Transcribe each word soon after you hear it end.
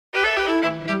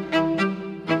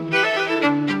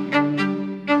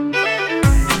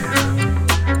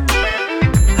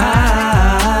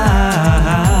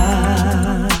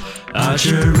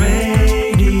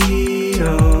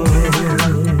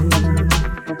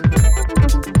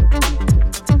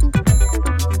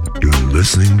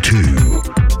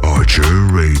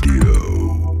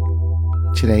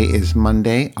Today is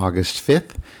Monday, August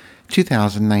 5th,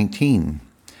 2019.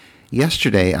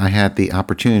 Yesterday, I had the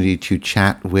opportunity to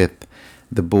chat with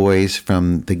the boys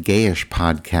from the Gayish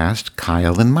podcast,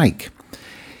 Kyle and Mike.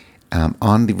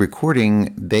 On the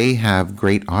recording, they have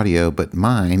great audio, but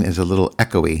mine is a little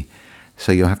echoey,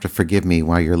 so you'll have to forgive me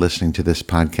while you're listening to this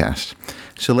podcast.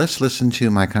 So let's listen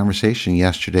to my conversation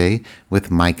yesterday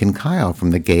with Mike and Kyle from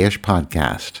the Gayish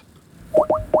podcast.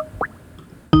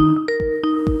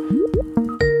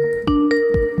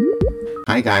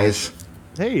 Hi, guys.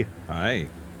 Hey. Hi.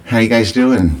 How you guys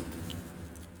doing?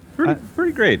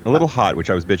 Pretty great. A little hot, which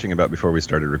I was bitching about before we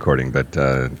started recording, but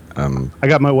I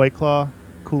got my White Claw,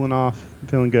 cooling off, I'm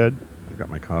feeling good. I've got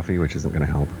my coffee, which isn't going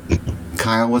to help.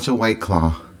 Kyle, what's a White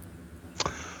Claw?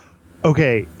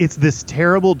 Okay, it's this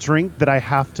terrible drink that I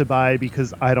have to buy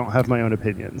because I don't have my own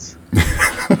opinions.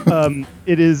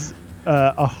 It is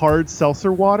a hard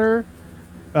seltzer water,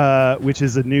 which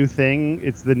is a new thing.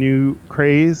 It's the new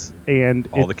craze, and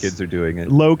all the kids are doing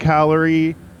it. Low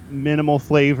calorie, minimal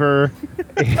flavor,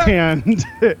 and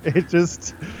it's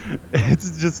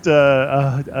just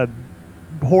a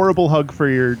horrible hug for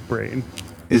your brain.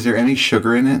 Is there any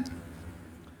sugar in it?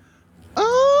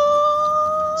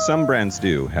 Some brands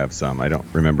do have some. I don't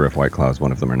remember if White Claw is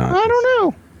one of them or not. I don't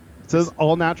know. It says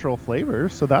all natural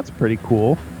flavors, so that's pretty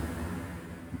cool.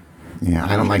 Yeah,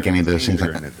 I don't like any of those things.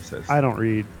 I don't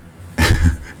read.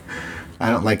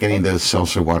 I don't like any of those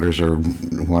seltzer waters or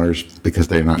waters because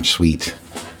they're not sweet.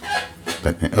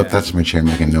 But oh, that's my chair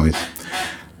making noise.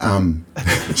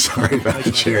 Sorry about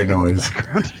the chair noise.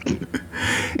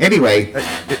 Anyway,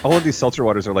 all of these seltzer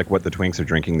waters are like what the twinks are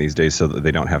drinking these days, so that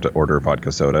they don't have to order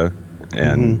vodka soda.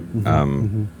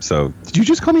 And so, did you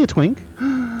just call me a twink?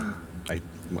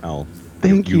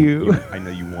 Thank you. I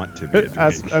know you want to be.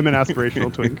 I'm an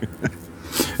aspirational twink.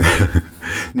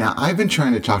 Now, I've been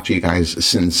trying to talk to you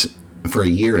guys for a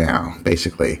year now,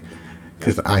 basically,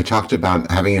 because I talked about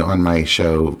having you on my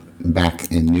show back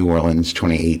in New Orleans,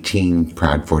 2018,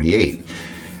 Proud 48.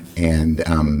 And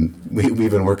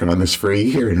we've been working on this for a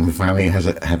year, and it's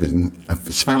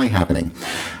finally happening.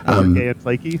 We're gay and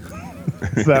flaky?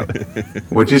 Is that...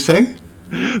 What'd you say?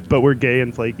 But we're gay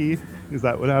and flaky? Is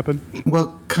that what happened?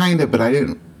 Well, kind of, but I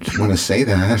didn't want to say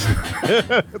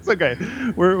that. It's okay.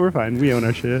 We're fine. We own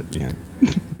our shit. Yeah.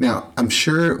 Now, I'm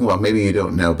sure, well, maybe you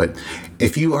don't know, but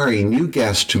if you are a new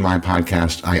guest to my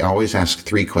podcast, I always ask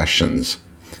 3 questions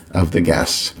of the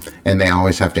guests, and they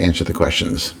always have to answer the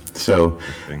questions. So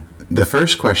the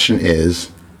first question is,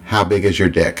 how big is your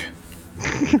dick?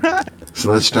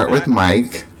 So let's start with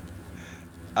Mike.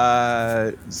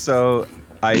 So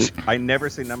I never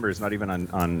say numbers, not even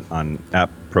on app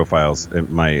profiles.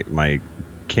 My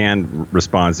canned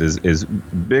response is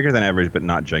bigger than average, but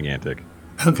not gigantic.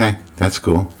 Okay, that's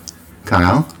cool.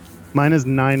 Kyle? Mine is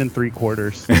 9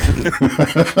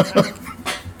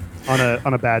 3/4.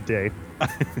 on a bad day.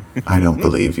 I don't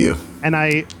believe you. And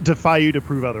I defy you to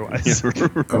prove otherwise.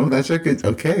 Oh, that's a good.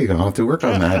 Okay, I'll have to work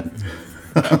on that.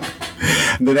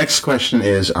 The next question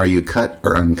is, are you cut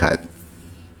or uncut?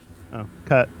 Oh,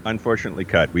 cut. Unfortunately,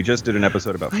 cut. We just did an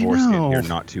episode about foreskin here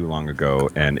not too long ago,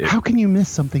 and how can you miss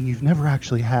something you've never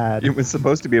actually had? It was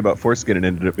supposed to be about foreskin and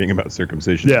ended up being about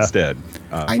circumcision instead.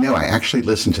 I know. I actually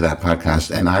listened to that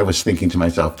podcast, and I was thinking to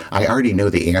myself, I already know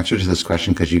the answer to this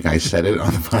question because you guys said it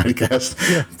on the podcast,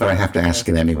 but I have to ask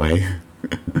it anyway.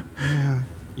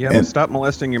 Yeah, stop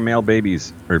molesting your male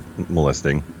babies, or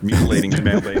mutilating your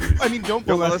male babies. I mean, don't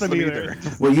molest them either.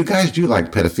 Well, you guys do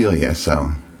like pedophilia,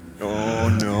 so. Oh,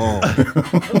 no.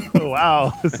 Oh,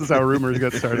 wow. This is how rumors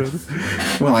get started.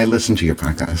 Well, I listened to your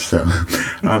podcast, so.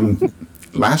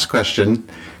 Last question.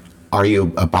 Are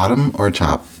you a bottom or a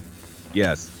top?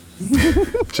 Yes.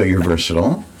 So you're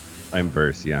versatile. I'm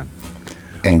verse, yeah.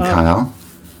 And Kyle?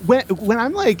 When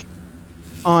I'm like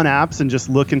on apps and just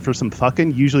looking for some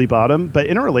fucking, usually bottom, but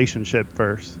in a relationship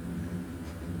first.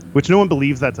 Which no one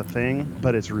believes that's a thing,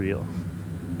 but it's real.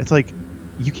 It's like,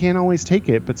 you can't always take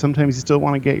it, but sometimes you still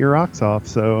want to get your rocks off,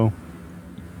 so...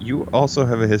 You also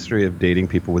have a history of dating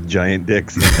people with giant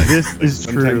dicks. This is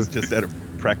true. Just out of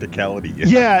practicality.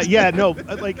 Yeah, no,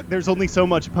 like, there's only so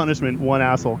much punishment one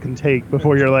asshole can take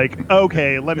before you're like,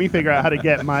 okay, let me figure out how to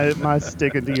get my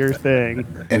stick into your thing.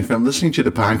 And from listening to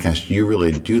the podcast, you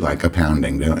really do like a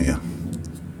pounding, don't you?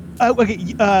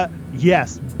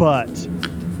 Yes, but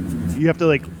you have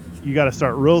to, you got to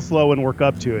start real slow and work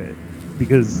up to it,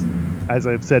 because... As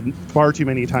I've said far too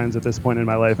many times at this point in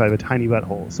my life, I have a tiny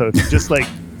butthole. So if you just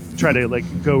try to like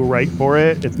go right for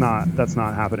it, that's not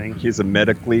happening. He's a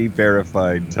medically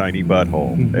verified tiny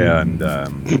butthole, and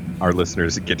our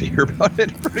listeners get to hear about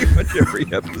it pretty much every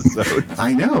episode.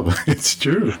 I know. It's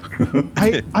true.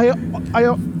 I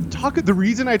talk. The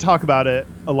reason I talk about it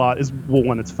a lot is, well,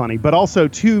 one, it's funny, but also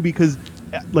two, because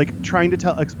like trying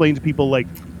to explain to people like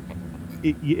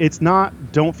it's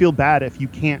not, don't feel bad if you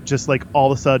can't just like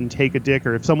all of a sudden take a dick,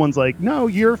 or if someone's like, no,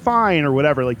 you're fine or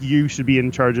whatever, like you should be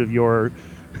in charge of your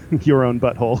own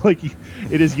butthole. Like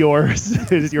it is yours.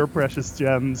 It is your precious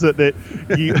gem. So that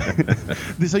you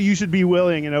so you should be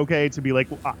willing and okay to be like,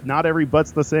 not every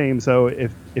butt's the same, so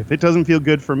if it doesn't feel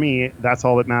good for me, that's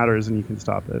all that matters, and you can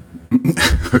stop it.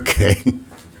 Okay.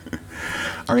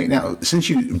 All right. Now, since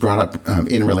you brought up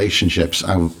in relationships,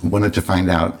 I wanted to find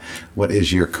out, what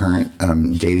is your current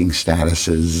dating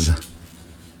statuses?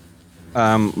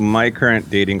 My current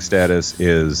dating status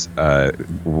is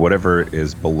whatever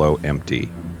is below empty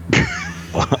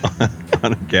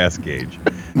on a gas gauge.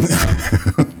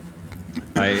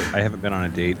 I haven't been on a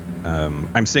date.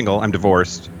 I'm single. I'm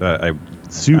divorced.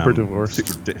 Super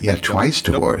divorced. Twice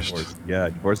divorced. Yeah,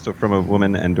 divorced from a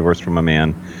woman and divorced from a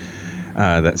man.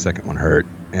 That second one hurt,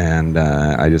 and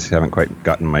I just haven't quite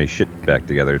gotten my shit back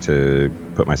together to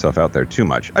put myself out there too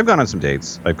much. I've gone on some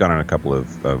dates. I've gone on a couple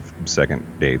of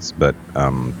second dates, but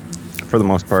for the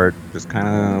most part, just kind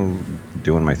of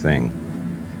doing my thing.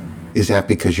 Is that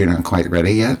because you're not quite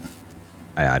ready yet?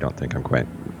 I don't think I'm quite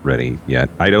ready yet.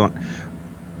 I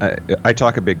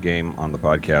talk a big game on the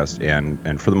podcast,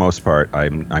 and for the most part,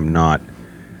 I'm not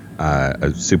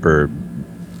I'm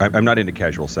not into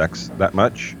casual sex that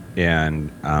much. And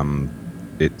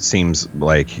it seems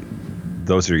like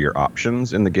those are your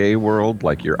options in the gay world.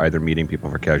 Like you're either meeting people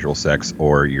for casual sex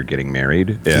or you're getting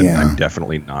married. And I'm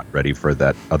definitely not ready for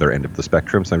that other end of the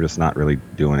spectrum. So I'm just not really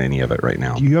doing any of it right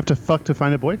now. You have to fuck to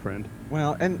find a boyfriend.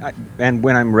 Well, and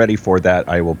when I'm ready for that,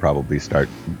 I will probably start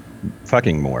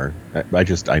fucking more. I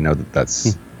know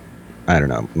that's... I don't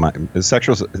know. Sex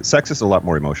is a lot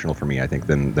more emotional for me, I think,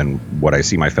 than what I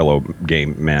see my fellow gay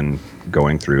men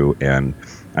going through, and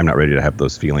I'm not ready to have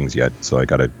those feelings yet. So I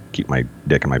got to keep my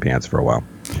dick in my pants for a while.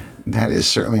 That is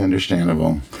certainly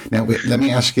understandable. Now, let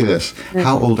me ask you this: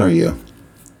 how old are you?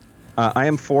 I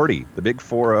am 40, the big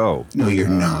 40. No, you're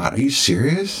not. Are you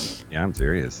serious? Yeah, I'm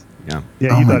serious. Yeah.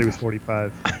 Yeah, you thought he was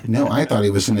 45. No, I thought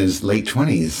he was in his late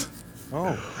 20s.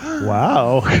 Oh,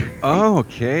 wow. Oh,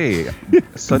 okay.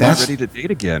 Suddenly ready to date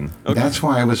again. Okay. That's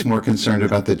why I was more concerned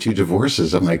about the 2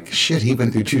 divorces. I'm like, shit, he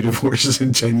went through 2 divorces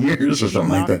in 10 years or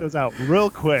something like that. Knock those out real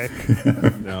quick.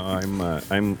 No,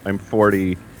 I'm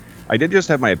 40. I did just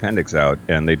have my appendix out,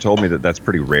 and they told me that that's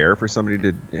pretty rare for somebody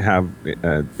to have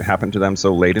happen to them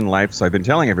so late in life. So I've been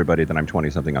telling everybody that I'm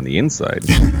 20-something on the inside.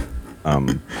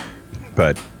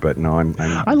 But no, I'm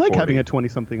I like 40. having a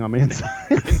 20-something on my inside.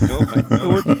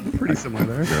 We're pretty similar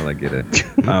there. Girl, I get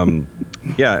it. No,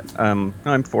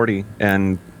 I'm 40,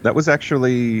 and that was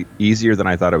actually easier than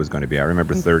I thought it was going to be. I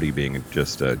remember 30 being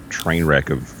just a train wreck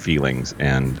of feelings,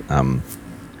 and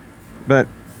but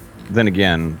then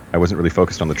again, I wasn't really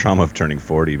focused on the trauma of turning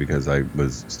 40 because I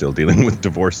was still dealing with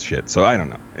divorce shit. So I don't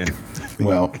know.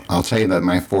 Well, I'll tell you that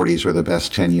my 40s were the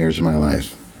best 10 years of my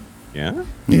life. Yeah?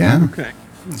 Yeah. Okay.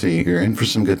 So you're in for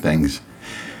some good things.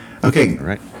 Okay. All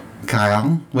right.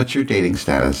 Kyle, what's your dating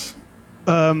status?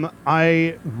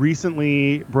 I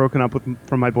recently broken up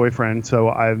from my boyfriend, so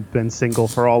I've been single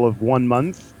for all of 1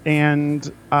 month, and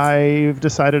I've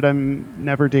decided I'm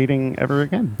never dating ever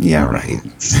again. Yeah, right.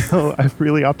 So I have a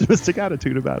really optimistic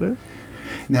attitude about it.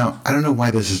 Now, I don't know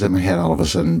why this is in my head all of a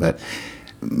sudden, but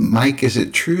Mike, is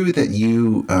it true that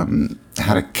you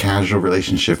had a casual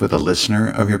relationship with a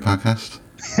listener of your podcast?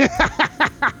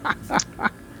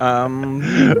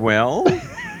 Well,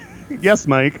 yes,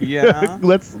 Mike. Yeah.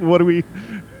 What do we?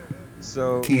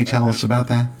 So can you tell us about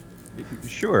that?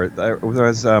 Sure. There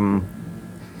was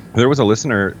a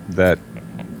listener that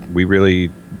we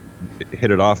really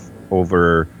hit it off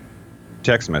over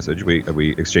text message.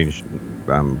 We exchanged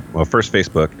first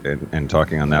Facebook, and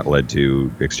talking on that led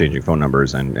to exchanging phone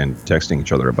numbers and texting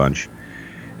each other a bunch,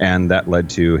 and that led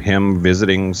to him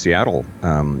visiting Seattle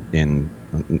in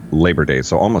Labor Day,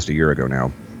 so almost a year ago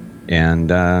now, and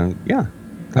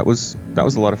that was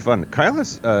a lot of fun. Kyle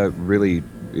is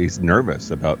he's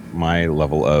nervous about my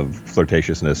level of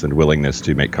flirtatiousness and willingness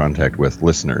to make contact with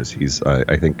listeners. He's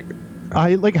I think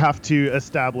I have to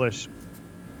establish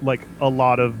a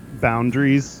lot of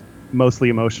boundaries, mostly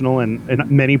emotional, in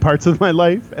many parts of my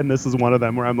life, and this is one of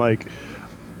them where I'm like,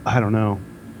 I don't know,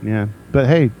 yeah, but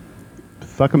hey,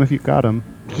 fuck them if you got them.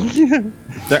 Yeah.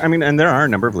 And there are a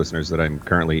number of listeners that I'm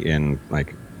currently in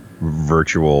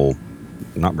virtual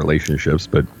not relationships,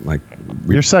 but like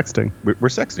You're sexting. we're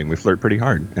sexting. We flirt pretty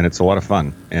hard, and it's a lot of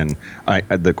fun. And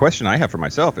the question I have for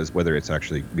myself is whether it's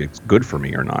good for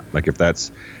me or not. Like if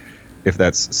that's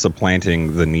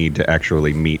supplanting the need to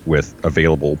actually meet with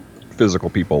available physical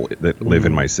people that live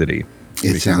in my city.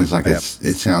 It sounds like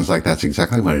that's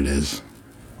exactly what it is.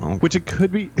 Which it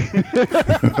could be.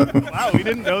 Wow, we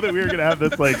didn't know that we were going to have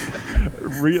this like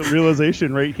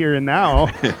realization right here and now.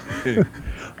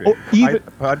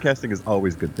 Podcasting is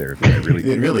always good therapy.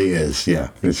 It really is. Yeah,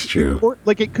 it's true. Or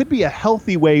like it could be a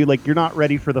healthy way. Like you're not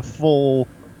ready for the full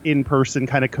in-person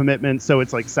kind of commitment, so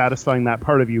it's like satisfying that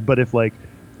part of you. But if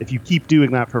you keep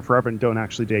doing that for forever and don't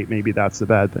actually date, maybe that's the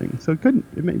bad thing. So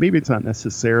maybe it's not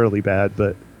necessarily bad,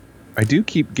 but. I do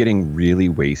keep getting really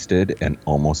wasted and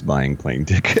almost buying plane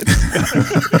tickets.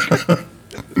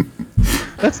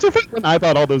 That's different when I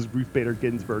bought all those Ruth Bader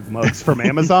Ginsburg mugs from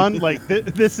Amazon. Like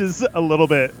this is a little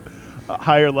bit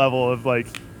higher level of like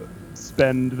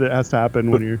spend that has to happen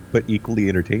when you're. But equally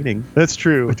entertaining. That's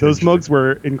true. Those mugs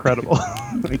were incredible.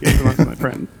 I gave them to my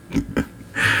friend.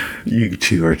 You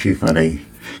two are too funny.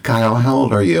 Kyle, how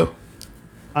old are you?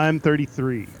 I'm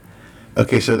 33.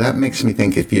 Okay, so that makes me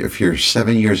think if you're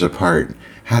 7 years apart,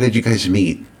 how did you guys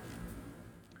meet?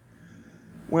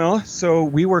 Well, so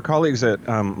we were colleagues at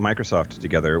Microsoft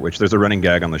together, which there's a running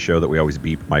gag on the show that we always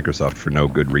beep Microsoft for no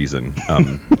good reason.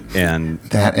 And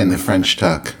that and the French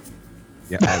tuck.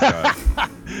 Yeah, oh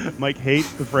God. Mike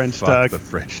hates the French Fuck tuck. the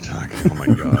French tuck. Oh my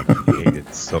God, I hate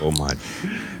it so much.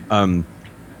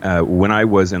 When I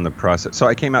was in the process, so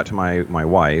I came out to my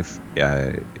wife,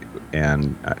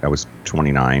 and I was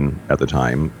 29 at the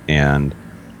time, and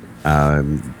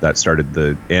that started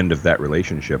the end of that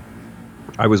relationship.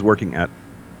 I was working at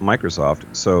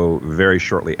Microsoft, so very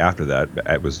shortly after that,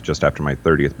 it was just after my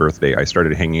 30th birthday, I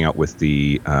started hanging out with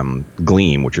the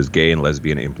Gleam, which is gay and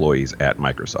lesbian employees at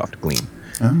Microsoft, Gleam.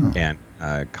 Oh. And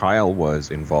Kyle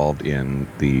was involved in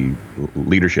the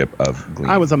leadership of Gleam.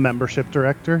 I was a membership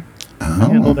director. Oh.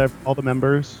 I handled all the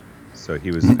members. So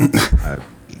he was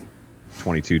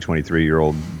 22,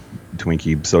 23-year-old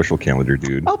Twinkie social calendar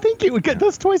dude. Oh, thank you.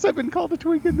 That's twice I've been called a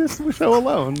twink in this show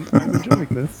alone. I'm enjoying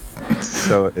this.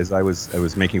 So as I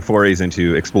was making forays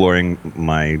into exploring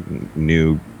my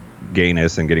new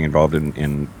gayness and getting involved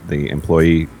in the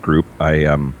employee group, I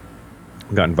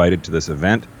got invited to this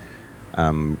event.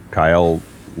 Kyle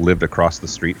lived across the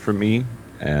street from me,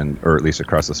 or at least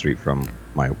across the street from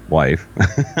my wife.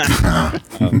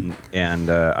 And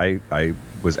I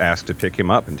was asked to pick him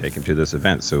up and take him to this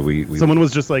event. So we someone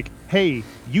was just like, "Hey,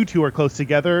 you two are close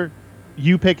together.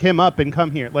 You pick him up and come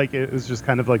here." Like it was just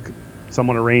kind of like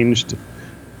someone arranged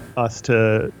us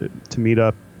to meet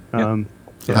up. How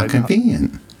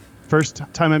convenient. First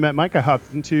time I met Mike, I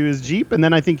hopped into his Jeep, and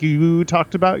then I think you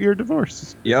talked about your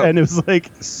divorce. Yep. And it was like,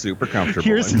 super comfortable.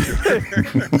 This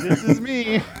is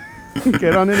me.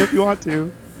 Get on in if you want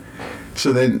to.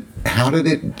 So then, how did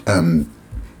it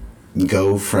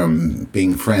go from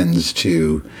being friends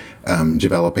to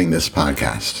developing this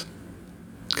podcast?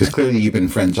 Because clearly you've been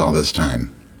friends all this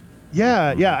time.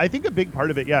 Yeah. I think a big part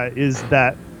of it, is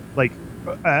that, like,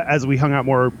 as we hung out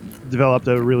more, developed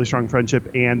a really strong friendship,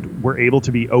 and we're able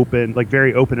to be open, like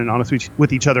very open and honest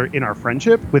with each other in our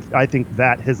friendship. I think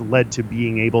that has led to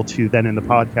being able to then in the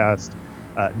podcast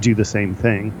do the same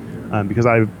thing, because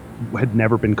I had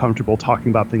never been comfortable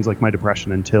talking about things like my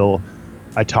depression until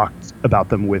I talked about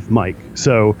them with Mike.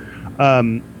 So,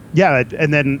 and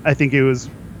then I think it was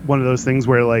one of those things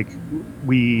where like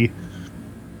we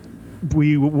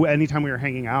anytime we were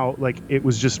hanging out, like it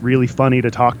was just really funny to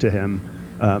talk to him.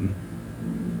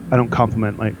 I don't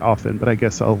compliment like often, but I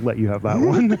guess I'll let you have that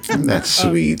one. That's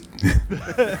sweet.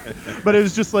 But it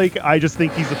was just like, I just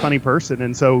think he's a funny person.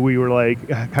 And so we were like,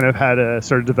 kind of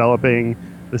started developing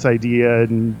this idea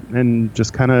and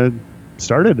just kind of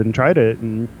started and tried it.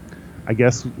 And I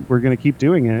guess we're going to keep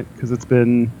doing it because it's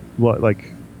been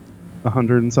like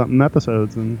 100 and something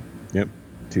episodes. And yep.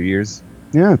 2 years.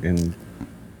 Yeah.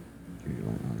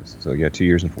 So yeah, 2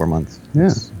 years and 4 months.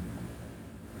 Yeah.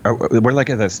 We're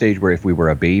like at that stage where if we were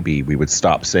a baby, we would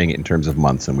stop saying it in terms of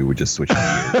months and we would just switch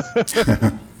to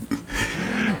years.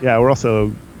 Yeah, we're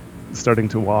also starting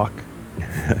to walk.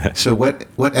 So what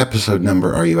episode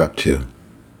number are you up to?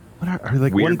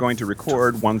 We are going to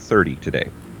record 130 today.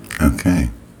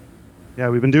 Okay. Yeah,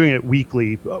 we've been doing it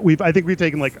weekly. I think we've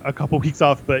taken like a couple weeks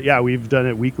off, but yeah, we've done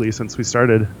it weekly since we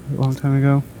started a long time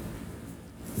ago.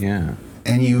 Yeah.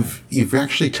 And you've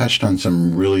actually touched on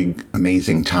some really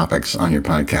amazing topics on your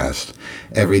podcast.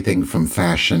 Everything from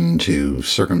fashion to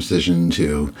circumcision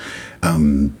to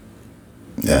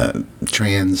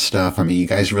trans stuff. I mean, you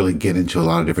guys really get into a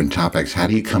lot of different topics. How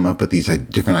do you come up with these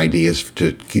different ideas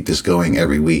to keep this going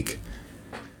every week?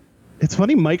 It's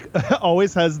funny, Mike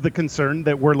always has the concern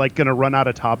that we're like going to run out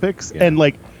of topics, and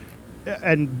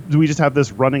we just have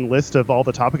this running list of all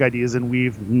the topic ideas, and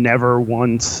we've never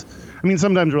once. I mean,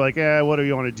 sometimes we're like, what do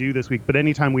you want to do this week? But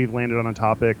anytime we've landed on a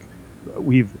topic,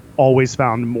 we've always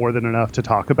found more than enough to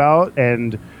talk about,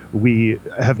 and we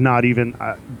have not even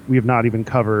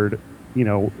covered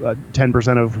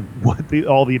 10% of what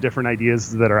all the different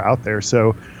ideas that are out there.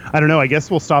 So I don't know, I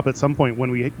guess we'll stop at some point when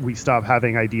we stop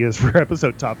having ideas for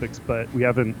episode topics, but we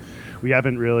haven't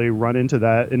really run into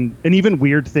that, and even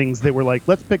weird things that were like,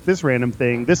 let's pick this random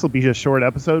thing, this will be a short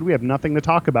episode, we have nothing to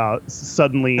talk about.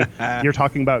 Suddenly you're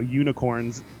talking about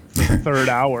unicorns for the third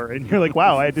hour, and you're like,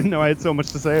 wow, I didn't know I had so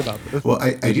much to say about this. Well,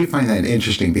 I do find that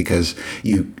interesting because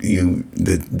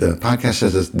the podcast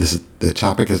says the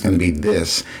topic is going to be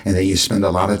this, and then you spend a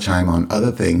lot of time on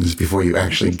other things before you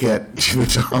actually get to the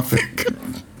topic.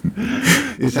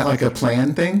 Is that like a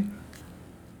plan thing?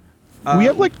 We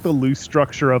have like the loose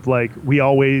structure of like, we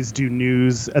always do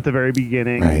news at the very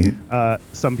beginning. Right.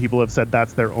 Some people have said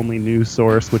that's their only news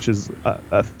source, which is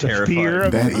a fear.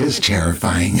 That is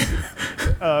terrifying.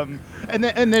 And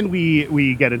then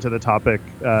we get into the topic,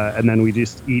 and then we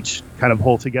just each kind of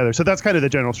pull together. So that's kind of the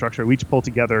general structure. We each pull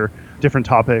together different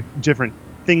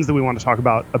things that we want to talk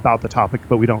about the topic,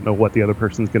 but we don't know what the other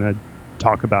person's going to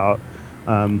talk about,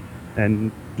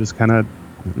 and just kind of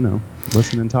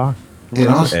listen and talk. It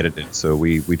also edited, so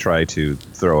we try to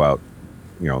throw out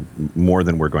more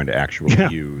than we're going to actually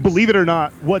use. Believe it or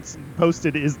not, what's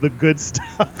posted is the good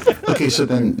stuff. Okay, so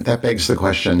then that begs the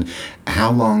question: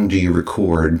 how long do you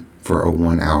record for a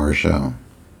 1 hour show?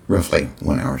 Roughly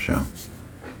 1 hour show.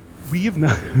 We have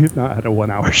not had a 1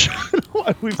 hour show.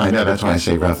 I know, that's why I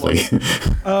say roughly.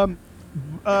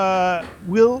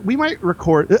 We might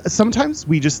record. Sometimes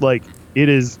we just it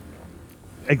is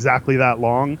exactly that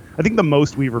long. I think the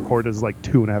most we record is like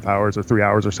 2.5 hours or 3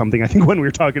 hours or something. I think when we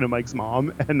were talking to Mike's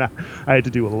mom, and I had to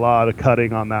do a lot of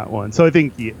cutting on that one. So I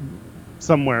think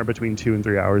somewhere between 2 and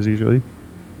 3 hours usually.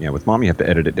 Yeah, with Mom, you have to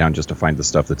edit it down just to find the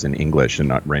stuff that's in English and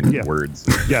not random words.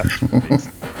 Yeah.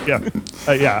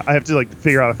 I have to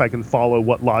figure out if I can follow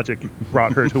what logic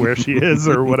brought her to where she is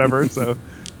or whatever. So,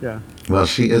 yeah. Well,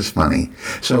 she is funny.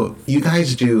 So you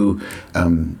guys do,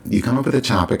 you come up with a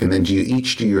topic, and then do you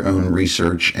each do your own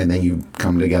research, and then you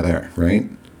come together, right?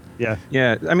 Yeah.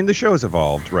 Yeah, I mean, the show's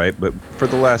evolved, right? But for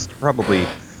the last probably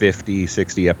 50,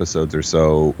 60 episodes or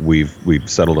so, we've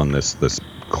settled on this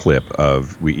clip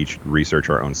of we each research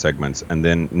our own segments. And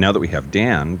then now that we have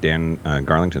Dan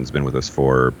Garlington's been with us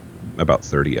for about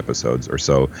 30 episodes or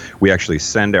so, we actually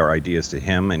send our ideas to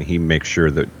him, and he makes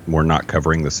sure that we're not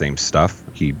covering the same stuff.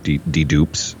 He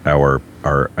dedupes our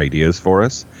ideas for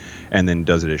us, and then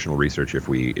does additional research if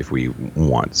we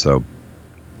want. So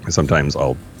sometimes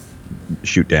I'll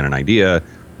shoot Dan an idea,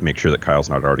 make sure that Kyle's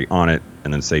not already on it,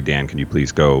 and then say, Dan, can you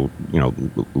please go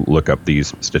look up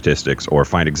these statistics or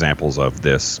find examples of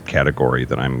this category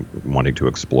that I'm wanting to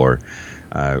explore.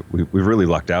 We've really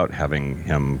lucked out having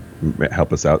him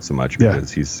help us out so much,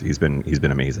 because he's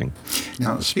been amazing.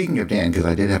 Now, speaking of Dan, because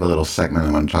I did have a little segment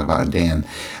I want to talk about Dan,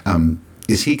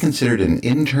 is he considered an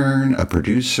intern, a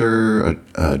producer,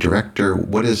 a director?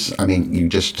 What is? I mean, you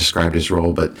just described his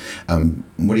role, but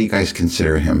what do you guys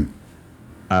consider him?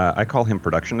 I call him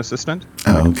production assistant.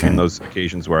 Oh, okay. In those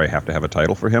occasions where I have to have a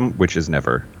title for him, which is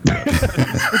never.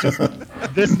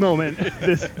 This moment,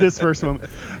 this first moment.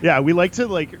 Yeah, we like to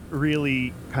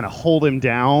really kind of hold him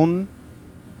down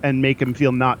and make him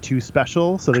feel not too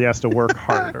special, so that he has to work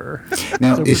harder.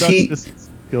 Now, so is he?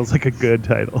 Feels like a good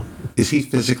title. Is he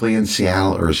physically in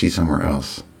Seattle, or is he somewhere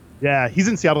else? Yeah, he's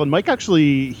in Seattle, and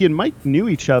he and Mike knew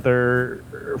each other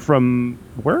from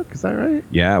work. Is that right?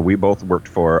 Yeah, we both worked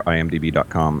for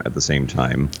IMDb.com at the same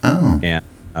time. Oh. And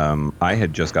I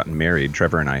had just gotten married.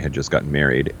 Trevor and I had just gotten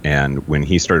married. And when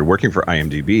he started working for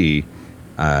IMDb,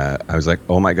 I was like,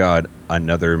 oh my God,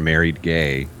 another married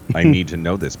gay. I need to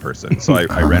know this person. So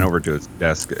I ran over to his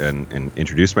desk and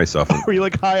introduced myself. Were you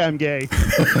like, hi, I'm gay?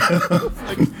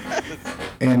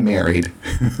 And married.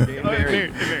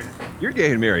 Married. You're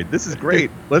gay and married. This is great.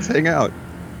 Let's hang out.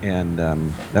 And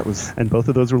that was... And both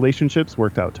of those relationships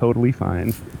worked out totally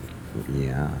fine.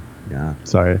 Yeah.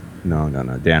 Sorry. No.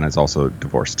 Dan is also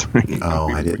divorced.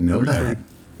 Oh, I didn't know that.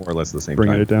 More or less the same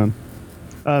Bringing time. it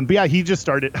down. But yeah, he just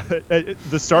started...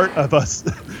 the start of us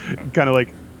kind of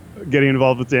getting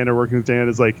involved with Dan or working with Dan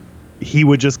is he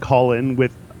would just call in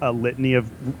with a litany of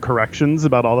corrections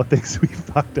about all the things we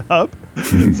fucked up.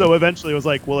 So eventually it was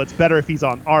like, well, it's better if he's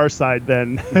on our side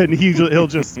then, and he'll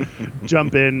just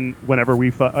jump in whenever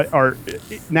we are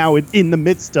now in the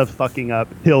midst of fucking up.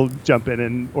 He'll jump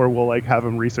in or we'll like have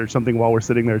him research something while we're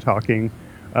sitting there talking.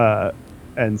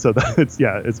 And so that's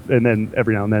and then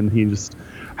every now and then he just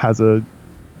has in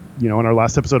our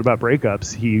last episode about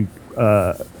breakups, he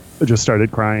just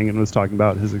started crying and was talking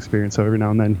about his experience. So every now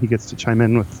and then he gets to chime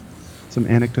in with some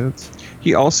anecdotes.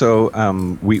 He also,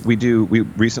 we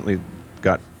recently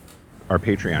got our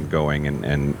Patreon going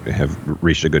and have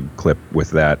reached a good clip with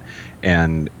that.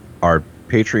 And our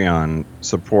Patreon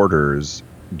supporters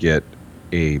get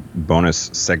a bonus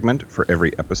segment for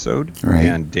every episode. Right.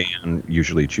 And Dan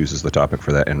usually chooses the topic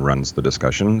for that and runs the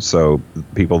discussion. So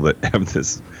people that have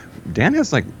this, Dan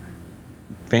has like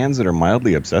fans that are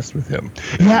mildly obsessed with him.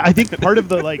 Yeah, I think part of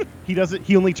the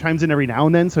he only chimes in every now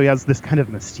and then, so he has this kind of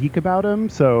mystique about him.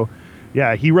 So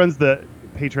yeah, he runs the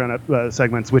Patreon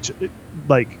segments, which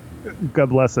like God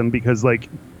bless him, because like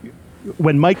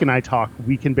when Mike and I talk,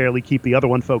 we can barely keep the other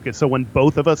one focused. So when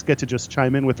both of us get to just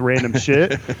chime in with random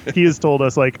shit, he has told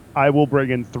us like, I will bring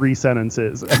in 3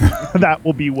 sentences. That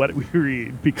will be what we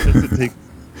read, because it takes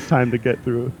time to get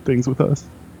through things with us.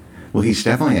 Well, he's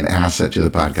definitely an asset to the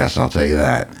podcast, I'll tell you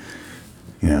that.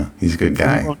 He's a good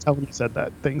guy. I won't tell him you said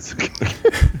that. Thanks.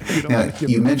 Now,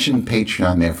 you mentioned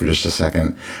Patreon there for just a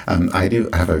second. I do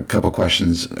have a couple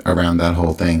questions around that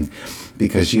whole thing,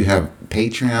 because you have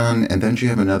Patreon, and then you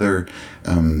have another,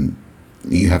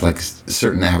 you have like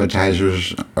certain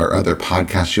advertisers or other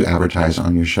podcasts you advertise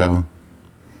on your show.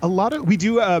 We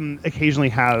do occasionally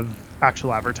have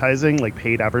actual advertising, like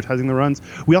paid advertising that runs.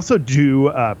 We also do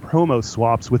promo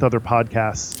swaps with other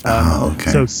podcasts.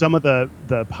 Okay. So some of the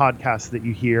podcasts that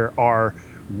you hear are,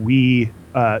 we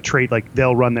trade, like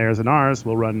they'll run theirs and ours.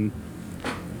 We'll run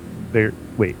their,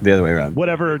 the other way around.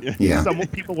 Whatever. Yeah. Some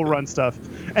people will run stuff.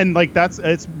 And like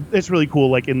it's really cool.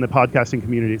 Like in the podcasting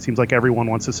community, it seems like everyone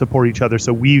wants to support each other.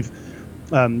 So we've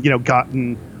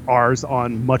gotten ours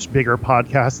on much bigger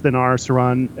podcasts than ours to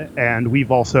run, and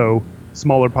we've also,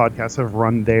 smaller podcasts have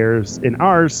run theirs in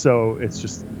ours, so it's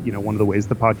just one of the ways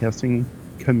the podcasting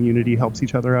community helps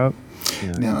each other out.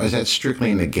 Yeah. Now, is that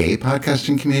strictly in the gay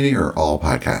podcasting community or all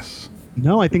podcasts?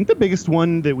 No, I think the biggest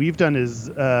one that we've done is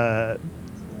Wine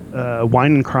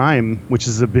and Crime, which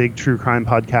is a big true crime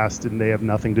podcast, and they have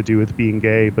nothing to do with being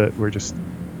gay, but we're just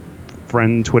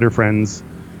Twitter friends.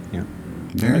 Yeah.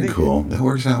 Very cool. That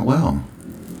works out well.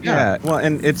 Yeah, well,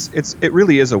 and it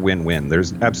really is a win-win.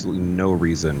 There's absolutely no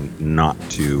reason not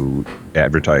to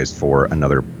advertise for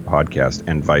another podcast,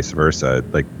 and vice versa.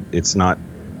 Like it's not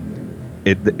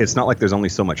like there's only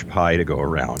so much pie to go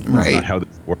around. Right. That's not how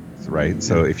this works, right?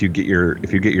 So if you get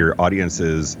your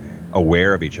audiences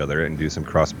aware of each other and do some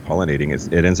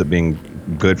cross-pollinating, it ends up being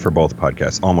good for both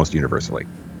podcasts almost universally.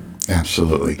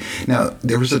 Absolutely. Now,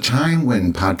 there was a time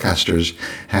when podcasters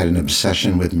had an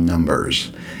obsession with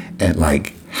numbers, and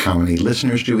like, how many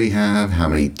listeners do we have? How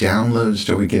many downloads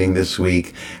are we getting this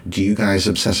week? Do you guys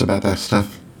obsess about that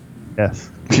stuff?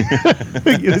 Yes.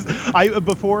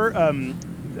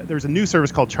 There's a new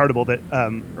service called Chartable that,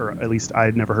 or at least I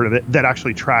had never heard of it, that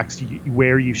actually tracks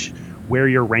where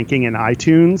you're ranking in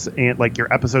iTunes and like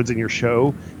your episodes in your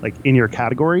show, like in your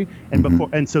category. And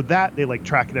and so that they like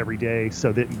track it every day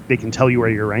so that they can tell you where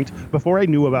you're ranked. Before I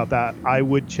knew about that, I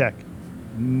would check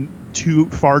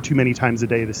far too many times a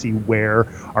day to see where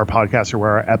our podcast or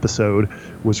where our episode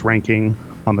was ranking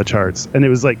on the charts, and it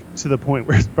was like to the point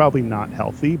where it's probably not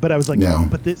healthy, but I was like, no.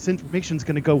 But this information's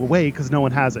going to go away because no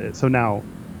one has it. So now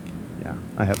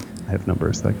I have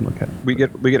numbers that I can look at. We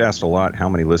get asked a lot, how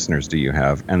many listeners do you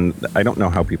have? And I don't know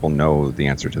how people know the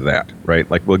answer to that, right?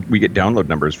 Like, we get download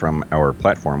numbers from our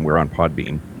platform. We're on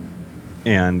Podbean,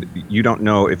 and you don't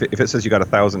know if it says you got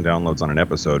 1,000 downloads on an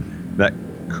episode, that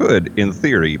could, in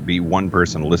theory, be one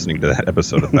person listening to that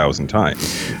episode 1,000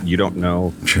 times. You don't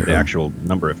know True. The actual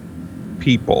number of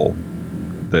people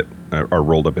that are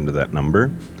rolled up into that number.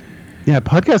 Yeah,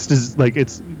 podcast is like,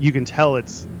 you can tell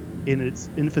it's in its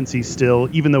infancy still,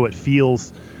 even though it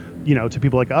feels, to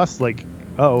people like us, like,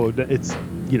 oh, it's,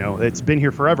 it's been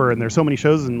here forever and there's so many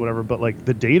shows and whatever, but like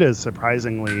the data is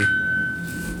surprisingly,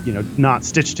 not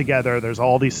stitched together. There's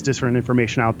all these different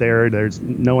information out there.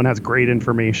 No one has great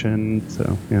information.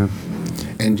 So, yeah.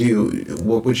 And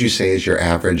what would you say is your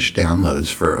average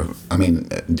downloads for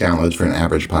an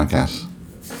average podcast?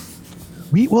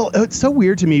 It's so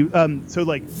weird to me. So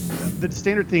like the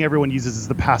standard thing everyone uses is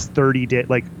the past 30 days.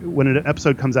 Like when an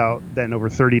episode comes out, then over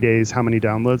 30 days, how many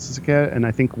downloads does it get? And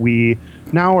I think we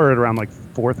now are at around like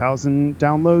 4,000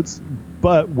 downloads.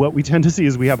 But what we tend to see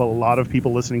is we have a lot of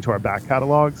people listening to our back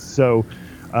catalogs. So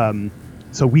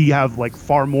we have like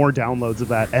far more downloads of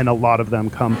that, and a lot of them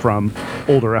come from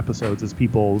older episodes. As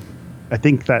people, I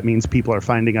think that means people are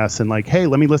finding us and like, hey,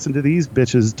 let me listen to these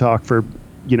bitches talk for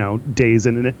days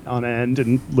on end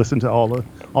and listen to all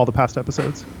the past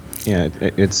episodes. Yeah,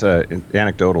 it's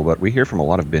anecdotal, but we hear from a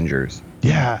lot of bingers.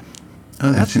 Yeah.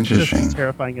 Oh, that's interesting. Just as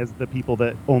terrifying as the people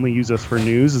that only use us for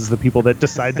news is the people that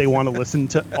decide they want to listen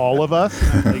to all of us.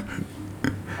 Like,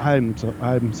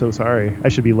 I'm so sorry. I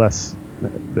should be less.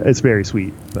 It's very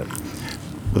sweet, but.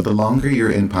 Well, the longer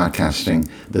you're in podcasting,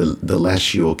 the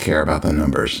less you will care about the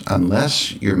numbers,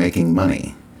 unless you're making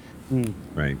money.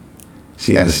 Right.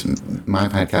 See, as my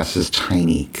podcast is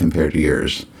tiny compared to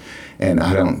yours, and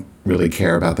I don't really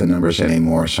care about the numbers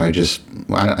anymore. So I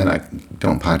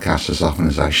don't podcast as often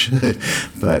as I should,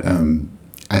 but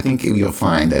I think you'll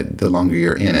find that the longer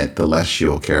you're in it, the less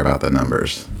you'll care about the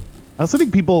numbers. I also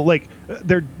think people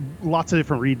there are lots of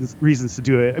different reasons to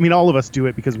do it. I mean, all of us do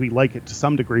it because we like it to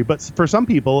some degree, but for some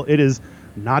people, it is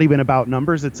not even about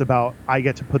numbers. It's about, I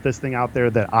get to put this thing out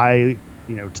there that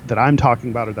that I'm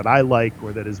talking about or that I like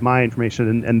or that is my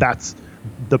information, and that's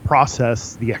the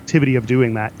process. The activity of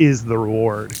doing that is the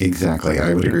reward. Exactly,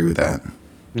 I would agree with that.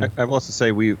 Yeah. I will also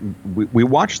say we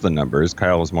watch the numbers.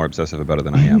 Kyle is more obsessive about it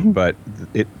than I am, but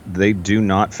they do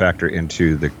not factor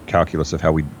into the calculus of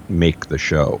how we make the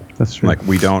show. That's true. Like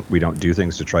we don't do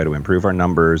things to try to improve our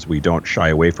numbers. We don't shy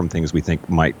away from things we think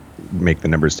might make the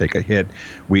numbers take a hit.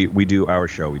 We do our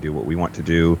show. We do what we want to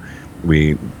do.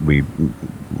 We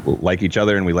like each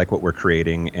other and we like what we're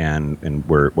creating, and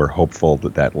we're hopeful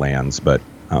that lands. But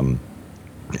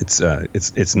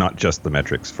it's not just the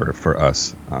metrics for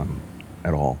us.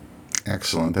 At all.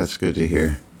 Excellent. That's good to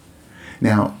hear.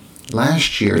 Now,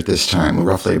 last year at this time,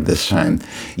 roughly this time,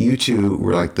 you two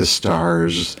were like the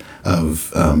stars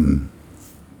of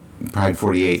Pride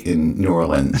 48 in New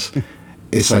Orleans.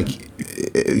 It's like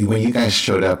when you guys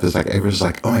showed up, it's like everyone's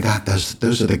like, "Oh my God,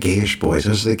 those are the gayish boys.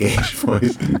 Those are the gayish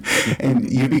boys,"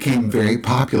 and you became very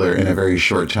popular in a very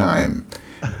short time.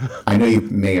 I know you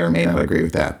may or may not agree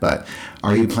with that, but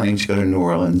are you planning to go to New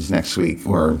Orleans next week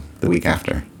or the week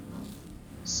after?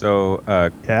 So,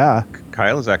 yeah,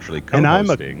 Kyle is actually and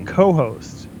co-hosting. I'm a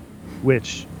co-host,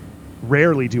 which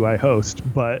rarely do I host,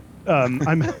 but I'm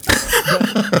going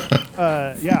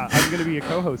to be a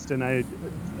co-host, and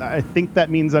I think that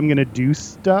means I'm going to do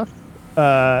stuff.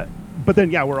 But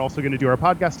then, we're also going to do our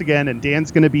podcast again, and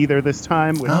Dan's going to be there this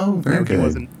time. Which, very good. He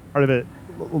wasn't part of it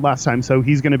last time, so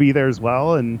he's going to be there as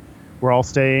well, and we're all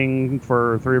staying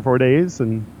for 3 or 4 days,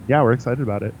 and we're excited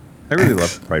about it. I really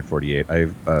love Pride 48.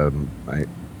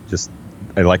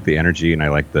 I like the energy and I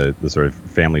like the sort of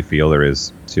family feel there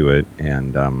is to it,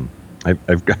 and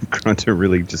I've grown to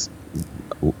really just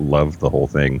love the whole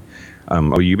thing.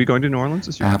 Will you be going to New Orleans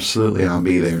this year? Absolutely, I'll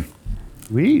be there.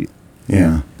 Sweet.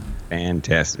 Yeah.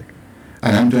 Fantastic.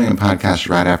 And I'm doing a podcast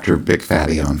right after Big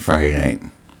Fatty on Friday night.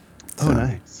 So,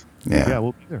 nice. Yeah. Yeah,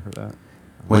 we'll be there for that.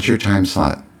 What's your time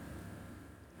slot?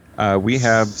 We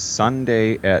have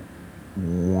Sunday at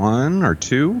 1 or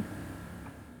 2.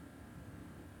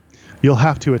 You'll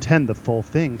have to attend the full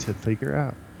thing to figure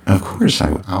out. Of course,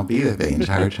 I'll be there the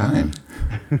entire time.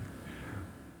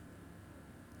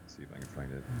 See if I can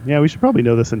find it. Yeah, we should probably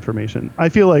know this information. I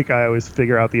feel like I always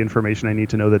figure out the information I need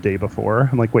to know the day before.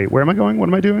 I'm like, wait, where am I going? What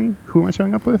am I doing? Who am I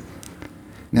showing up with?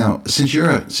 Now, since you're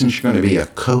going to be a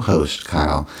co-host,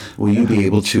 Kyle, will you be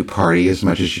able to party as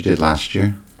much as you did last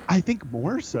year? I think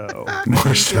more so.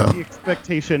 More so. The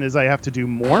expectation is I have to do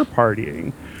more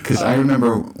partying. Because I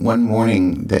remember one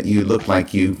morning that you looked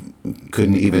like you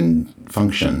couldn't even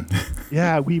function.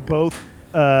 Yeah, we both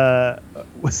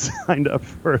was signed up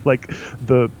for like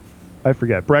I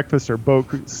forget, breakfast or boat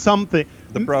cruise, something.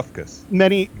 The Brufkus.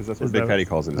 Because that's what Big Fatty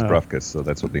calls it, is Brufkus, so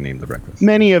that's what they named the breakfast.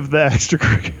 Many of the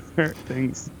extracurricular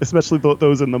things, especially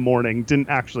those in the morning, didn't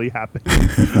actually happen.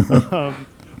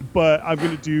 But I'm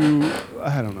going to do,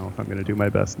 I don't know if I'm going to do my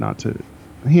best not to.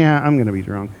 Yeah, I'm going to be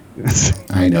drunk.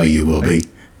 I know you will be.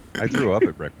 I threw up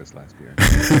at breakfast last year.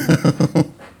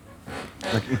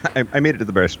 I made it to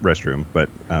the restroom, but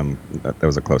that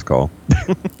was a close call.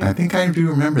 I think I do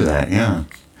remember that, yeah.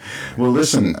 Well,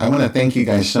 listen, I want to thank you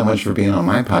guys so much for being on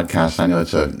my podcast. I know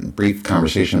it's a brief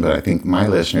conversation, but I think my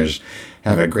listeners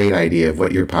have a great idea of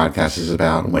what your podcast is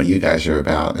about and what you guys are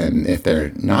about. And if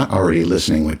they're not already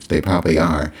listening, which they probably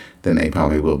are, then they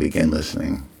probably will begin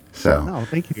listening. So,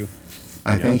 thank you.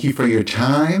 I thank you for your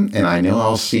time, and I know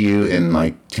I'll see you in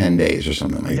like 10 days or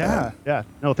something like that. Yeah.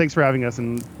 No, thanks for having us,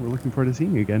 and we're looking forward to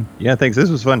seeing you again. Yeah, thanks. This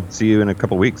was fun. See you in a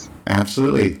couple weeks.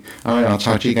 Absolutely. All right, I'll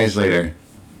talk to you guys later.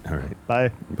 All right.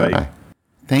 Bye. Bye-bye.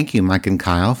 Thank you, Mike and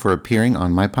Kyle, for appearing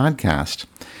on my podcast.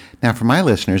 Now, for my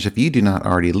listeners, if you do not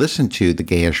already listen to the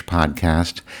Gayish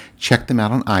Podcast, check them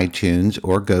out on iTunes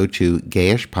or go to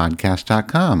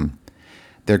gayishpodcast.com.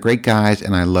 They're great guys,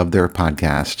 and I love their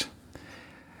podcast.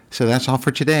 So that's all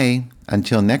for today.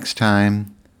 Until next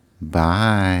time,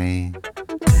 bye.